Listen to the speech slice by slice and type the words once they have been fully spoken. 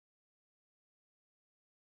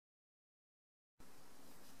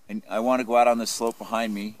And I want to go out on this slope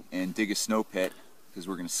behind me and dig a snow pit because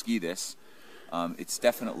we're going to ski this. It's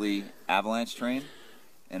definitely avalanche terrain,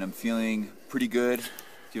 and I'm feeling pretty good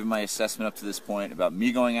given my assessment up to this point about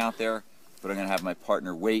me going out there, but I'm going to have my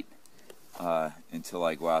partner wait until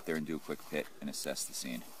I go out there and do a quick pit and assess the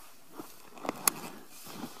scene.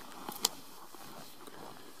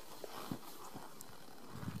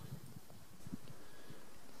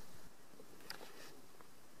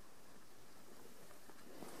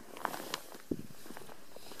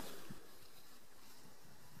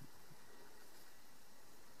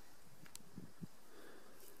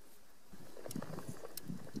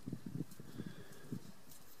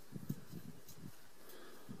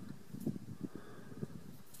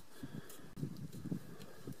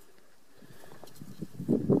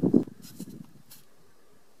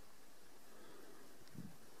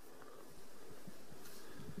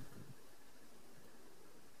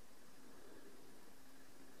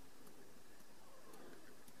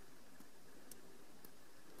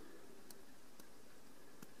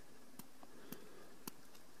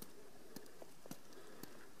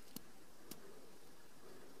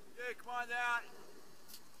 Come on down.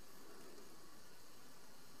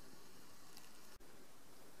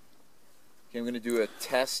 Okay, I'm going to do a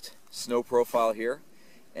test snow profile here,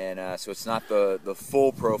 and so it's not the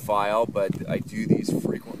full profile, but I do these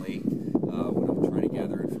frequently when I'm trying to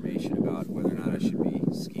gather information about whether or not I should be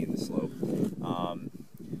skiing the slope.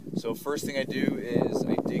 So first thing I do is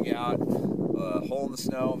I dig out a hole in the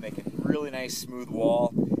snow, make a really nice smooth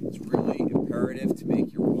wall. It's really imperative to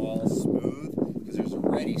make your wall smooth because there's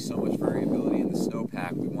already so much variability in the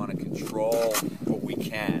snowpack. We want to control what we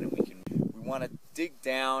can. We want to dig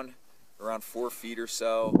down around 4 feet or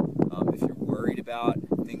so. If you're worried about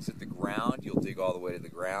things at the ground, you'll dig all the way to the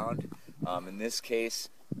ground. In this case,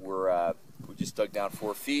 we just dug down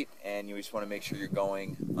 4 feet, and you just want to make sure you're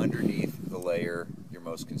going underneath the layer you're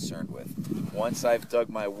most concerned with. Once I've dug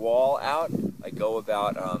my wall out, I go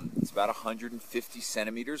about, it's about 150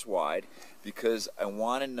 centimeters wide because I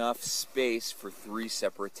want enough space for 3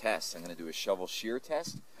 separate tests. I'm going to do a shovel shear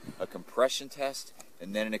test, a compression test,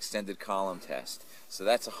 and then an extended column test. So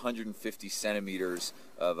that's 150 centimeters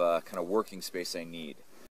of kind of working space I need.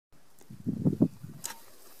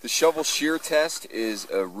 The shovel shear test is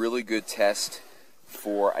a really good test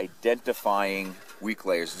for identifying weak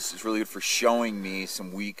layers. This is really good for showing me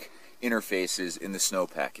some weak interfaces in the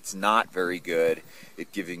snowpack. It's not very good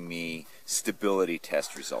at giving me stability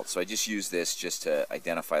test results. So I just use this just to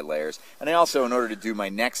identify layers. And I also, in order to do my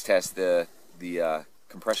next test, the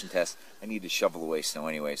compression test, I need to shovel away snow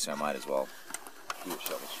anyway, so I might as well do a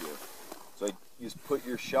shovel shear. So you just put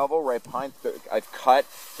your shovel right behind. I've cut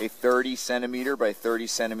a 30 centimeter by 30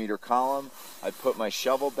 centimeter column. I put my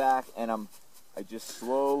shovel back, and I just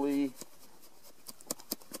slowly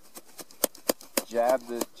jab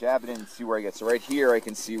it in and see where I get. So right here I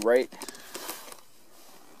can see got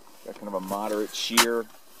kind of a moderate shear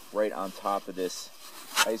right on top of this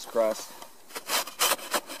ice crust.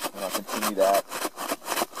 And I'll continue that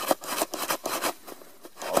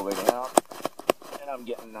all the way down, and I'm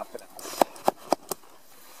getting nothing else.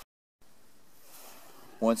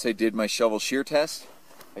 Once I did my shovel shear test,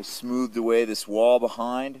 I smoothed away this wall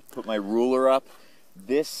behind, put my ruler up.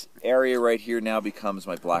 This area right here now becomes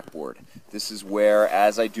my blackboard. This is where,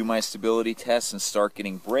 as I do my stability tests and start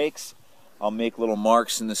getting breaks, I'll make little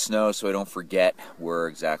marks in the snow so I don't forget where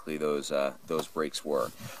exactly those breaks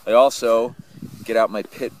were. I also get out my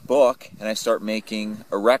pit book and I start making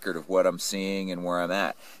a record of what I'm seeing and where I'm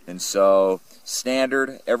at. And so,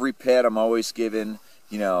 standard, every pit I'm always given,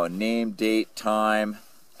 a name, date, time,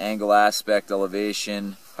 angle, aspect,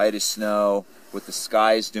 elevation, height of snow, what the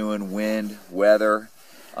sky's doing, wind, weather,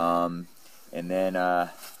 and then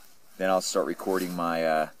I'll start recording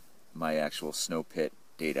my my actual snow pit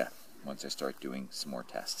data once I start doing some more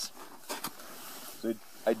tests. So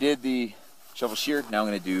I did the shovel shear. Now I'm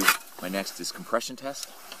going to do my next is compression test.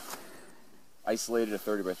 Isolated a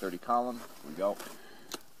 30 by 30 column. Here we go.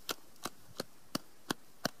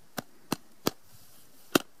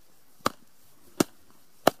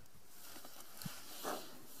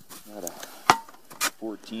 Got a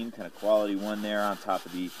 14 kind of quality one there on top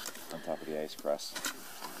of the ice crust.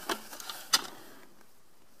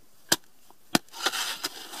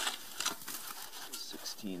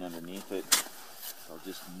 Underneath it. I'll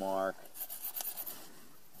just mark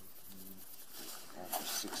after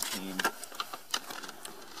 16.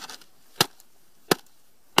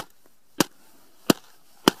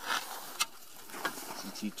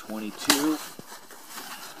 CT 22.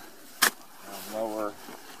 And lower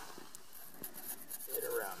it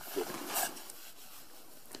around 50.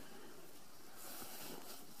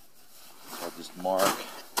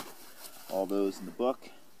 those in the book,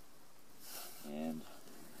 and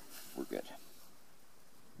we're good.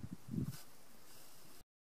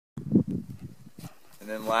 And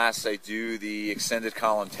then last, I do the extended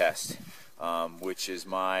column test, which is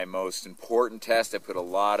my most important test. I put a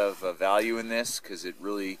lot of value in this because it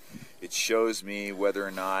shows me whether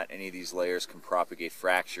or not any of these layers can propagate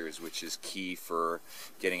fractures, which is key for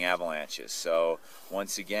getting avalanches. So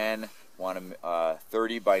once again, want a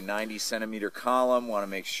 30 by 90 centimeter column. Want to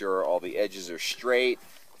make sure all the edges are straight,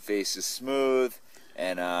 face is smooth,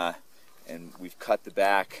 and we've cut the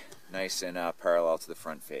back nice and parallel to the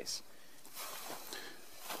front face.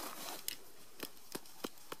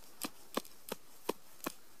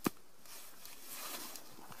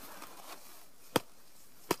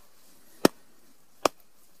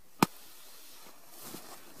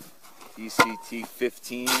 ECT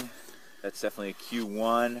 15, that's definitely a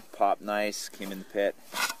Q1, popped nice, came in the pit.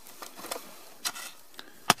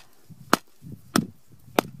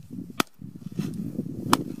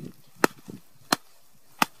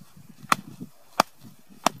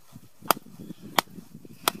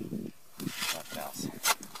 Nothing else.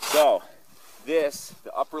 So,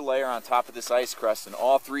 the upper layer on top of this ice crust in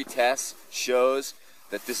all three tests shows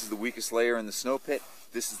that this is the weakest layer in the snow pit.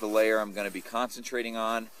 This is the layer I'm going to be concentrating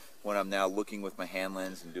on when I'm now looking with my hand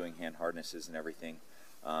lens and doing hand hardnesses and everything.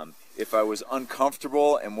 If I was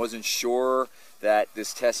uncomfortable and wasn't sure that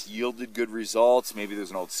this test yielded good results, maybe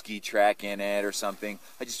there's an old ski track in it or something,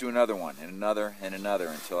 I just do another one and another and another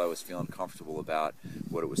until I was feeling comfortable about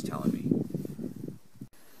what it was telling me.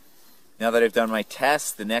 Now that I've done my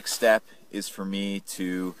test, the next step is for me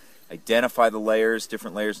to identify the layers,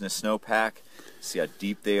 different layers in a snowpack, see how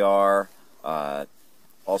deep they are,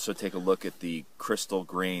 also take a look at the crystal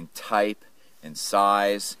grain type and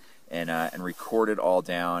size, and record it all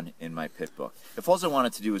down in my pit book. If all I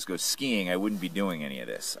wanted to do was go skiing, I wouldn't be doing any of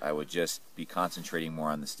this. I would just be concentrating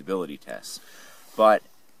more on the stability tests. But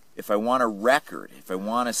if I want a record, if I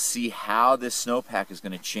want to see how this snowpack is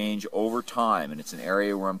going to change over time, and it's an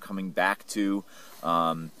area where I'm coming back to,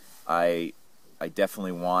 I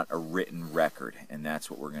definitely want a written record, and that's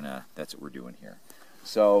what we're doing here.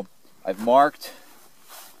 So I've marked.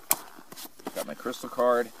 Got my crystal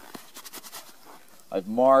card. I've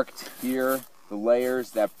marked here the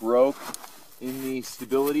layers that broke in the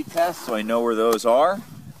stability test, so I know where those are.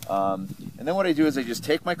 And then what I do is I just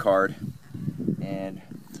take my card, and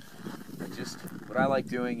what I like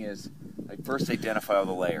doing is I first identify all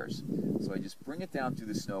the layers. So I just bring it down through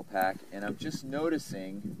the snowpack, and I'm just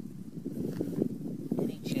noticing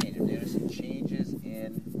any change. I'm noticing changes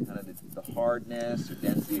in kind of the hardness or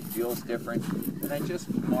density. It feels different, and I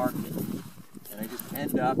just mark it. And I just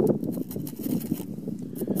end up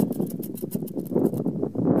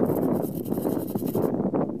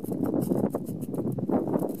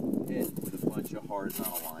with a bunch of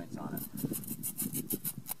horizontal lines on it.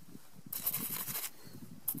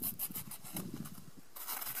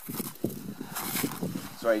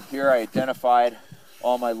 So right here I identified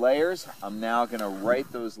all my layers. I'm now going to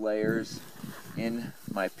write those layers in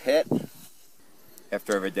my pit.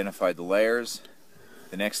 After I've identified the layers,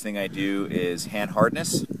 the next thing I do is hand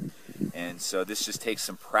hardness, and so this just takes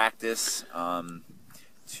some practice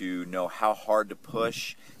to know how hard to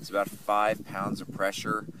push. It's about 5 pounds of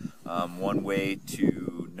pressure. One way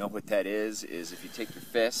to know what that is if you take your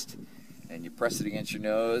fist and you press it against your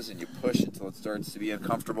nose and you push until it starts to be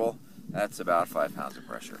uncomfortable. That's about 5 pounds of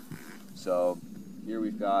pressure. So here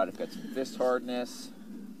I've got some fist hardness,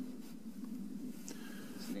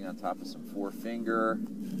 sitting on top of some forefinger.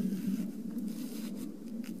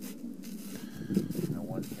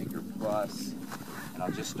 One finger plus, and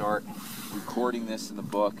I'll just start recording this in the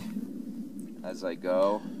book as I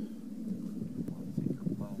go. One finger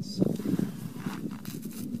plus.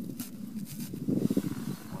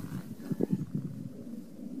 One finger.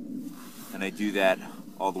 And I do that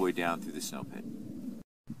all the way down through the snow pit.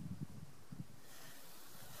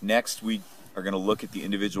 Next, we are going to look at the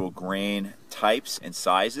individual grain types and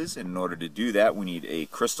sizes, and in order to do that, we need a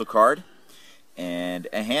crystal card and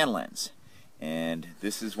a hand lens. And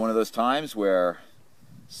this is one of those times where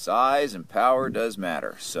size and power does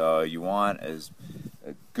matter. So you want a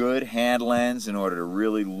good hand lens in order to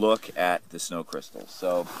really look at the snow crystals.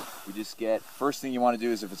 So we just first thing you want to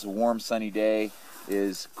do is, if it's a warm sunny day,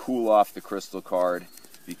 is cool off the crystal card,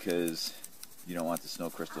 because you don't want the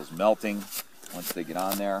snow crystals melting once they get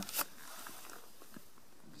on there.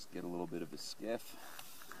 Just get a little bit of a skiff.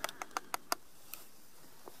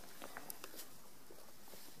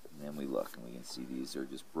 And then we look, and we can see these are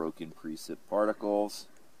just broken precip particles,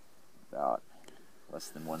 about less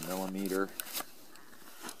than 1 millimeter.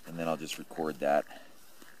 And then I'll just record that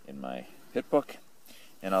in my pit book,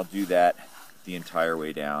 and I'll do that the entire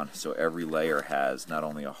way down, so every layer has not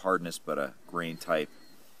only a hardness but a grain type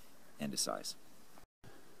and a size.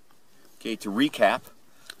 Okay, to recap,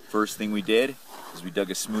 first thing we did is we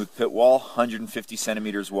dug a smooth pit wall 150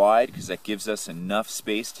 centimeters wide, because that gives us enough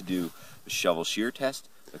space to do a shovel shear test,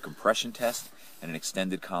 a compression test, and an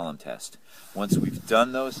extended column test. Once we've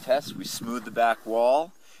done those tests, we smooth the back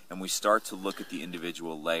wall and we start to look at the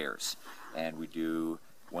individual layers. And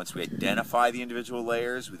once we identify the individual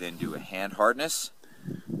layers, we then do a hand hardness.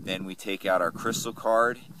 Then we take out our crystal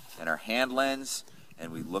card and our hand lens,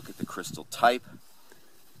 and we look at the crystal type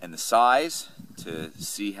and the size to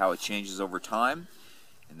see how it changes over time.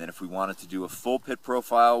 And then if we wanted to do a full pit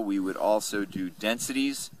profile, we would also do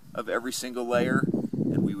densities of every single layer,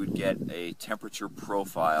 and we would get a temperature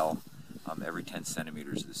profile every 10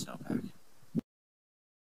 centimeters of the snowpack.